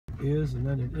is, and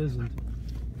then it isn't.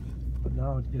 But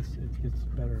now it gets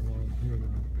better along here now.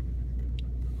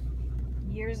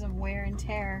 Years of wear and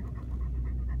tear.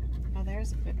 Oh,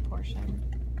 there's a good portion.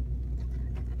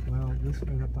 Well, this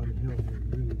right up on the hill here is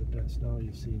really the best. Now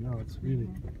you see, now it's really...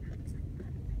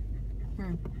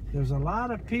 There's a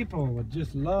lot of people would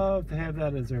just love to have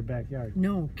that as their backyard.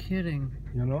 No kidding.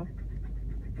 You know?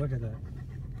 Look at that.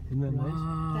 Isn't that nice?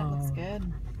 That looks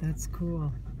good. That's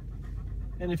cool.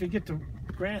 And if you get the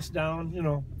grass down, you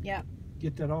know, Yep.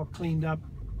 get that all cleaned up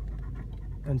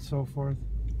and so forth.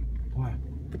 Boy.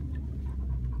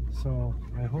 So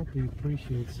I hope he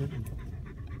appreciates it, and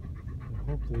I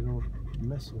hope they don't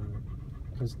mess with it.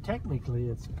 Because technically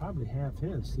it's probably half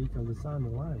his, see, because it's on the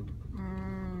line.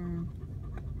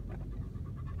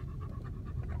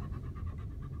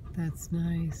 That's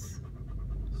nice.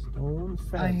 Stone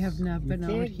fence. I have not been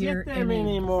out here in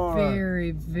a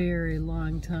very, very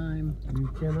long time. You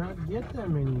cannot get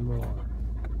them anymore.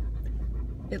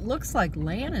 It looks like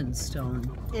Lannon stone.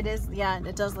 It is, yeah,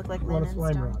 it does look like Well, Lannon it's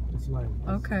lime stone. rock. It's lime.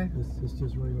 Okay. It's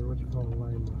just regular, what you call a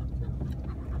lime rock. Yeah.